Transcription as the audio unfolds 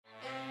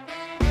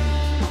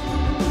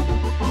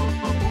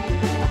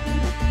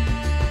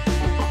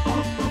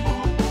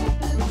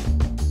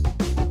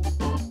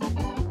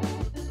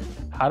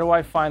How do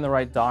I find the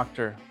right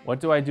doctor? What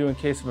do I do in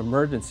case of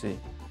emergency?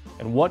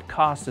 And what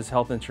cost does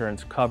health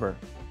insurance cover?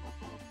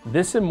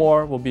 This and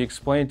more will be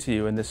explained to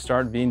you in this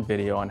StartWien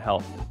video on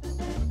health.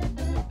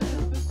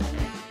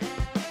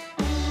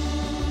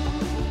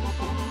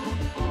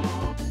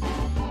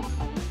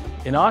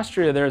 In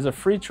Austria, there is a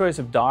free choice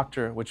of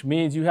doctor, which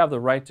means you have the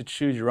right to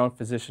choose your own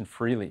physician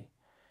freely.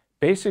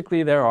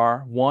 Basically, there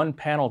are 1.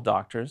 Panel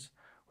doctors,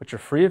 which are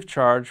free of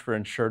charge for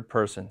insured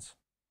persons.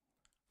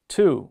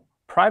 2.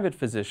 Private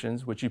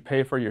physicians, which you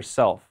pay for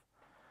yourself.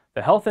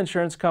 The health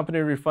insurance company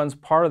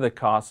refunds part of the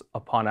costs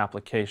upon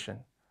application.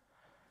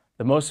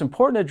 The most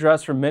important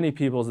address for many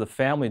people is the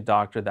family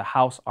doctor, the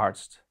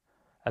Hausarzt.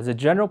 As a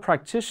general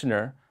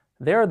practitioner,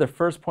 they are the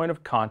first point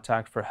of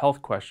contact for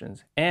health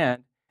questions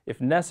and, if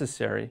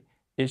necessary,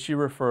 issue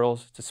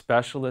referrals to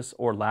specialists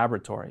or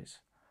laboratories.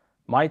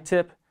 My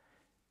tip: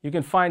 you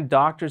can find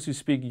doctors who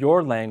speak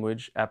your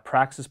language at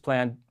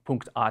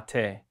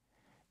wien.at.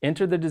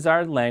 Enter the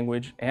desired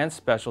language and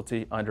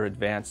specialty under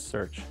Advanced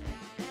Search.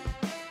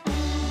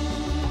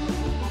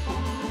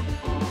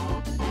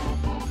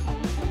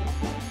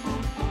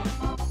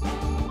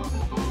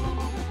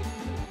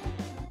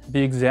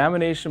 The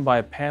examination by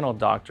a panel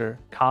doctor,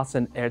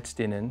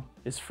 Kassenärztinnen,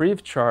 is free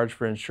of charge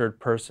for insured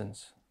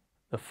persons.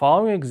 The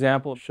following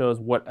example shows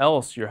what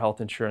else your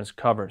health insurance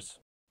covers.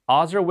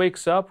 Azra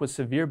wakes up with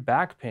severe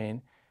back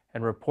pain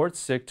and reports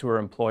sick to her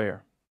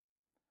employer.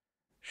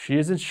 She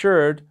is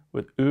insured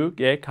with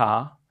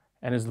ÖGK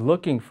and is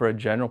looking for a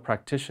general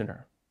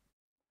practitioner.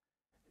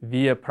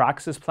 Via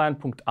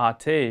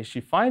praxisplan.at,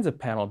 she finds a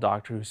panel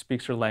doctor who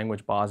speaks her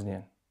language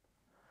Bosnian.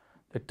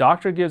 The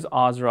doctor gives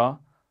Azra a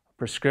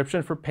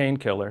prescription for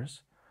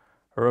painkillers,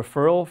 a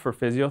referral for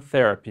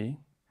physiotherapy,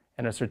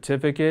 and a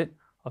certificate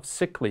of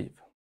sick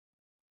leave.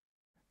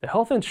 The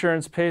health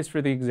insurance pays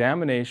for the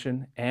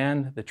examination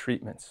and the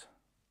treatments.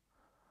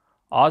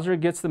 Azra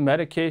gets the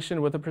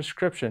medication with a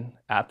prescription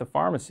at the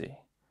pharmacy.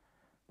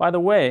 By the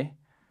way,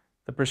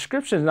 the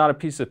prescription is not a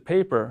piece of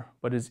paper,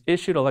 but is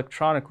issued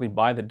electronically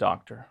by the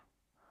doctor.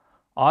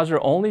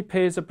 Azra only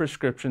pays a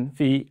prescription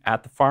fee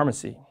at the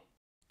pharmacy.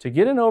 To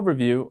get an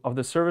overview of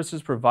the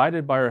services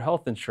provided by her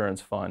health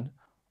insurance fund,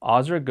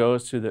 Azra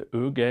goes to the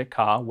ÖGK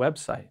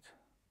website.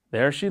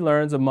 There she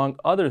learns, among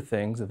other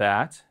things,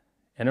 that,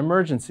 in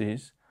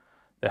emergencies,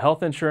 the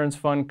health insurance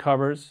fund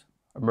covers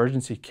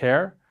emergency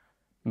care,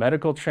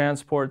 medical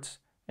transports,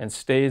 and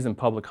stays in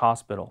public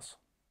hospitals.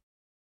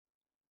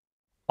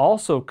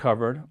 Also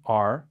covered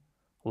are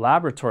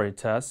laboratory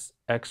tests,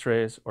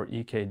 x-rays or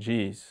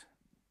EKGs,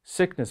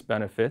 sickness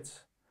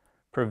benefits,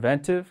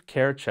 preventive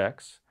care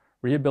checks,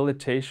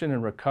 rehabilitation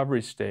and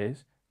recovery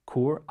stays,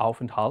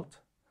 Kuraufenthalt,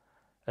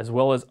 as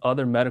well as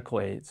other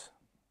medical aids.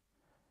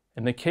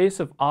 In the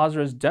case of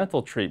Azra's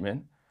dental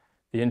treatment,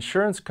 the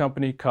insurance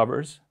company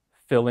covers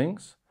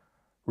fillings,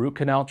 root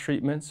canal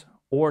treatments,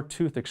 or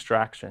tooth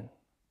extraction.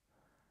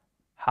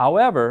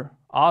 However,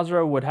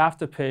 Azra would have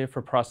to pay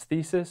for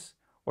prosthesis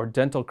or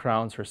dental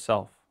crowns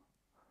herself.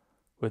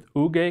 With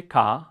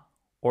ÖGK,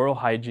 oral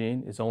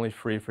hygiene is only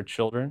free for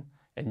children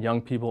and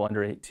young people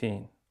under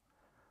 18.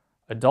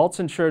 Adults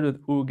insured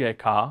with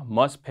ÖGK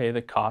must pay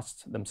the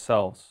costs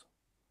themselves.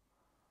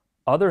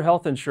 Other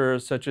health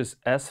insurers such as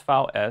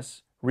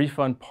SVS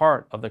refund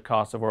part of the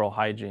cost of oral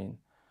hygiene.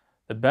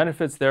 The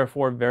benefits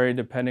therefore vary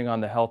depending on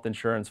the health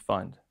insurance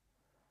fund.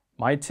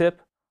 My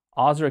tip: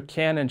 Azra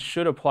can and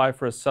should apply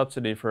for a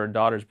subsidy for her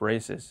daughter's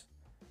braces.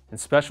 In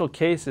special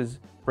cases,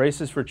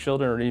 braces for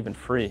children are even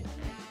free.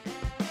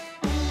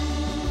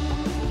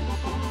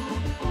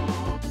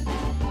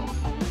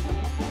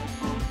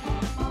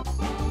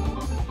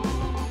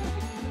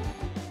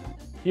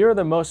 Here are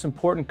the most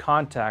important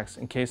contacts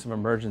in case of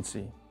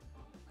emergency.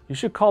 You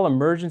should call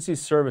emergency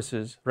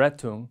services,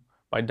 Rettung,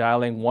 by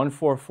dialing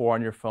 144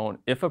 on your phone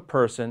if a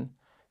person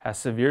has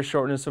severe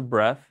shortness of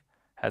breath,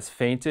 has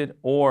fainted,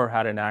 or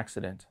had an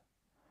accident.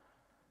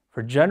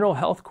 For general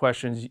health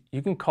questions,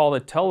 you can call the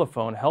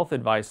telephone health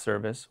advice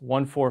service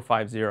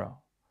 1450.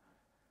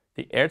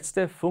 The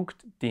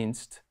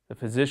Ärztefunkdienst, the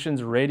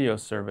physician's radio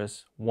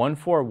service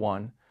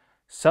 141,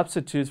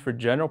 substitutes for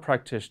general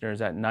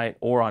practitioners at night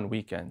or on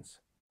weekends.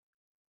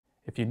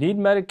 If you need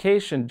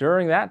medication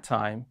during that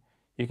time,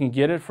 you can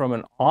get it from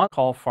an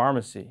on-call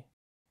pharmacy.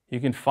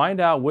 You can find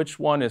out which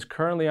one is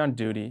currently on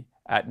duty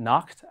at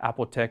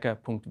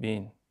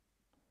nachtapotheke.wien.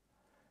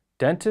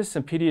 Dentists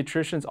and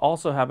pediatricians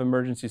also have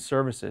emergency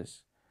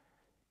services.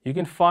 You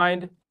can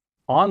find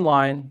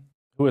online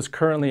who is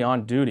currently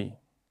on duty.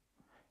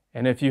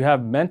 And if you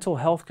have mental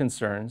health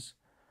concerns,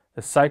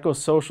 the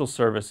psychosocial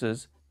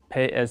services,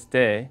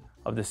 PSD,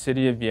 of the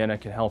city of Vienna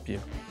can help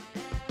you.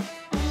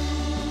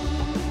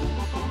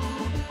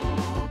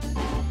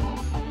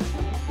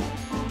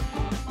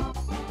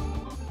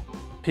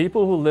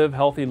 People who live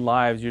healthy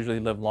lives usually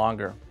live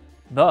longer.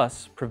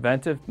 Thus,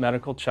 preventive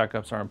medical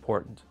checkups are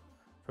important.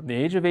 From the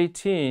age of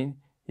 18,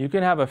 you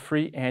can have a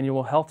free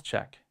annual health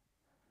check.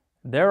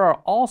 There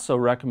are also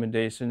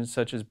recommendations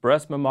such as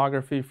breast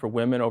mammography for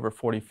women over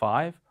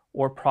 45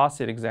 or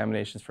prostate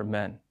examinations for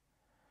men.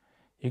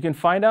 You can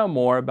find out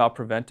more about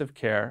preventive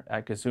care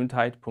at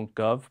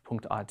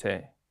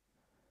gesundheit.gov.at.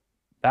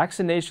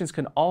 Vaccinations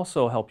can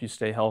also help you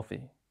stay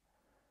healthy.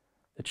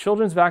 The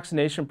children's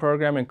vaccination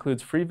program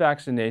includes free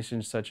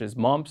vaccinations such as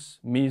mumps,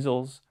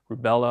 measles,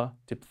 rubella,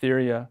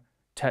 diphtheria,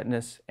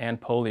 tetanus,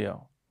 and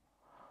polio.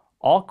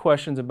 All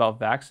questions about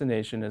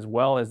vaccination as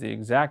well as the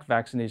exact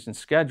vaccination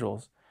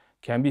schedules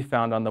can be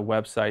found on the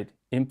website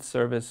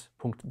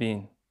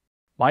impfservice.wien.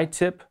 My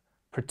tip: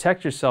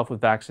 protect yourself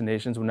with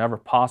vaccinations whenever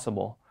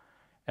possible,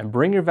 and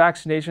bring your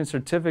vaccination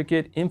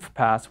certificate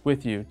ImpfPass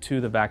with you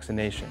to the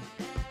vaccination.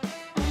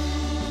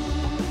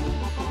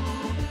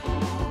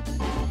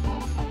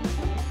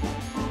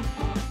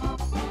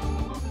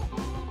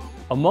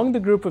 Among the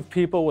group of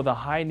people with a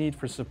high need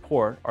for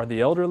support are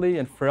the elderly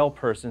and frail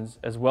persons,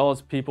 as well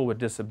as people with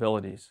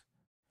disabilities.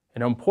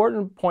 An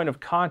important point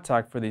of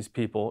contact for these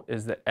people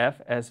is the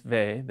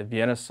FSV, the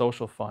Vienna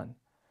Social Fund.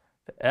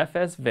 The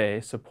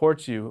FSV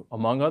supports you,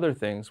 among other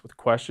things, with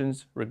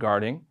questions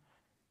regarding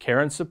care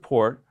and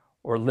support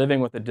or living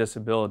with a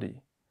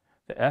disability.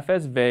 The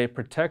FSV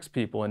protects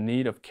people in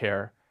need of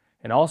care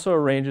and also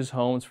arranges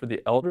homes for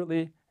the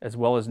elderly as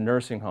well as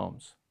nursing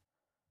homes.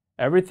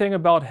 Everything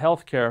about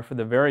healthcare for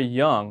the very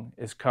young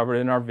is covered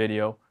in our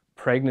video,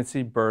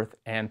 Pregnancy, Birth,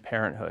 and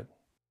Parenthood.